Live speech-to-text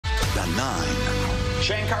at 9.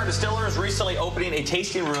 Shankar Distillers recently opening a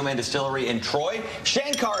tasting room and distillery in Troy.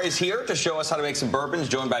 Shankar is here to show us how to make some bourbons,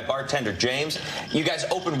 joined by bartender James. You guys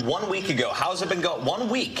opened 1 week ago. How's it been going? 1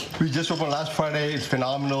 week. We just opened last Friday. It's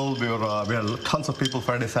phenomenal. We had tons of people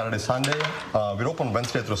Friday, Saturday, Sunday. We're open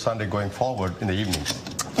Wednesday through Sunday going forward in the evenings.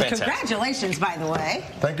 Fantastic. Congratulations, by the way.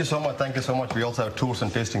 Thank you so much. Thank you so much. We also have tours and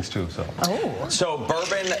tastings too. So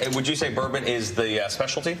bourbon, would you say bourbon is the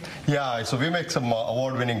specialty? Yeah, so we make some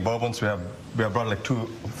award-winning bourbons. We have brought like 2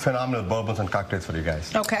 phenomenal bourbons and cocktails for you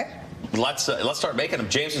guys. Okay. Let's start making them.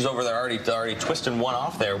 James is over there already twisting one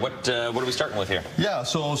off there. What are we starting with here? Yeah,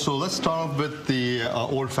 so let's start off with the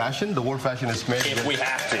old-fashioned. The old-fashioned is made If we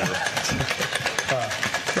have to.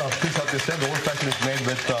 Please help yourself. The old-fashioned is made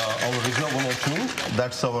with our original 102.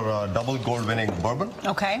 That's our double gold-winning bourbon.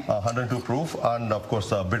 Okay. 102 proof, and of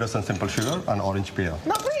course bitters and simple sugar and orange peel.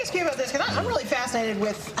 Now, let me ask you about this, because I'm really fascinated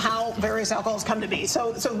with how various alcohols come to be.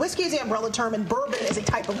 So whiskey is the umbrella term, and bourbon is a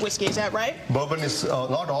type of whiskey. Is that right? Bourbon is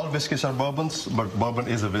not all whiskeys are bourbons, but bourbon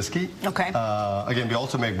is a whiskey. Okay. Again, we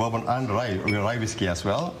also make bourbon and rye. We're rye whiskey as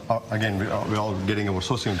well. Again, we're all getting our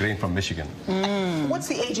sourcing grain from Michigan. What's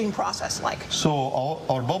the aging process like? So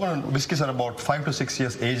our bourbon and whiskeys are about 5 to 6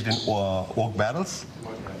 years aged in oak barrels.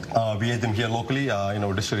 We age them here locally in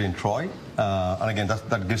our distillery in Troy, and again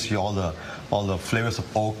that gives you all the flavors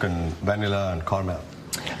of oak and vanilla and caramel.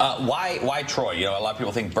 Why Troy? You know, a lot of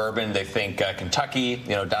people think bourbon, they think Kentucky,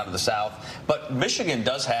 you know, down to the south, but Michigan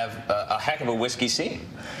does have a heck of a whiskey scene.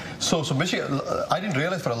 So Michigan, I didn't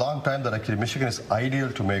realize for a long time that actually Michigan is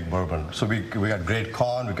ideal to make bourbon. So we got great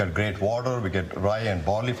corn, we got great water, we get rye and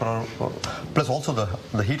barley plus also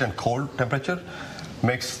the heat and cold temperature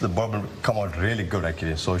makes the bourbon come out really good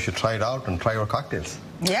actually. So you should try it out and try our cocktails.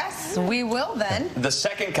 Yes, we will then. The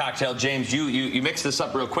second cocktail, James, you mixed this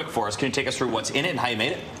up real quick for us. Can you take us through what's in it and how you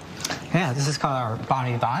made it? Yeah, this is called our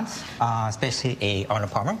Bonnie Bonds. It's basically a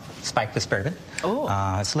Arnold Palmer spiked with bourbon. Ooh.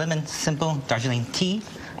 It's lemon, simple Darjeeling tea,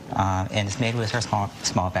 and it's made with our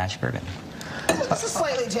small batch bourbon. This is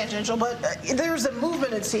slightly tangential, but there's a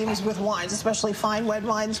movement, it seems, with wines, especially fine red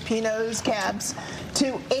wines, Pinots, Cabs,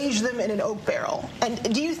 to age them in an oak barrel.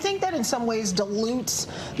 And do you think that in some ways dilutes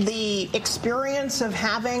the experience of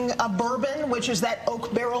having a bourbon, which is that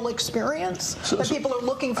oak barrel experience? That people are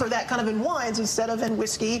looking for that kind of in wines instead of in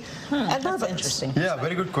whiskey and bourbons. That's interesting. Yeah,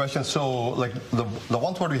 very good question. So, like the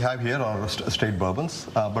ones what we have here are straight bourbons,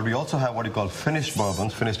 but we also have what you call finished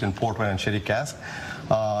bourbons, finished in port wine and sherry cask.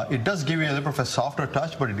 It does give you a little bit of a softer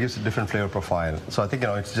touch, but it gives a different flavor profile. So I think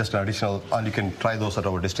it's just an additional, and you can try those at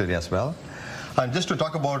our distillery as well. And just to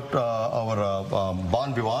talk about our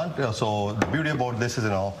Bon Vivant, so the beauty about this is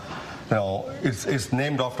it's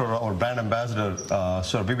named after our brand ambassador,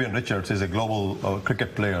 Sir Vivian Richards. Is a global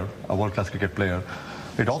cricket player, a world-class cricket player.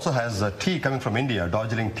 It also has tea coming from India,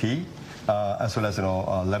 Darjeeling tea. As well as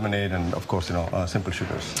lemonade and of course simple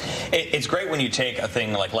sugars. It's great when you take a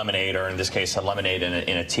thing like lemonade, or in this case a lemonade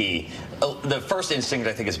in a tea. The first instinct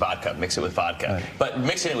I think is vodka. Mix it with vodka, right. But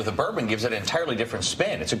mixing it with a bourbon gives it an entirely different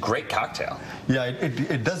spin. It's a great cocktail. Yeah,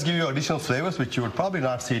 it does give you additional flavors which you would probably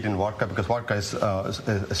not see it in vodka, because vodka is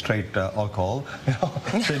a straight alcohol.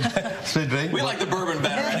 Straight drink. We like the bourbon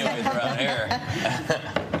better anyways around here.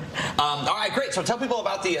 All right, great. So tell people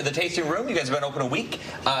about the tasting room. You guys have been open a week.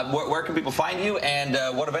 Where can people find you, and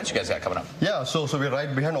what events you guys got coming up? Yeah, so we're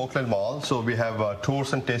right behind Oakland Mall. So we have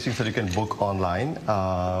tours and tastings that you can book online.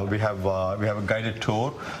 We have a guided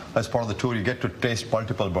tour. As part of the tour, you get to taste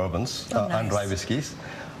multiple bourbons and rye whiskeys.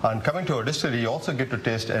 And coming to our distillery, you also get to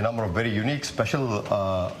taste a number of very unique, special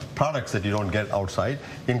products that you don't get outside,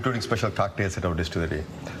 including special cocktails at our distillery.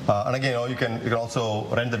 And again, you can also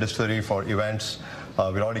rent the distillery for events.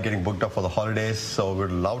 We're already getting booked up for the holidays, so we'd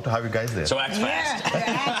love to have you guys there. So act fast. Yeah,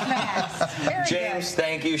 act fast. Very James, good.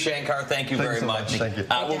 thank you. Shankar, thank you very much. Thank you.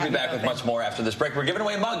 We'll be back with much more after this break. We're giving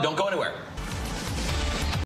away a mug. Don't go anywhere.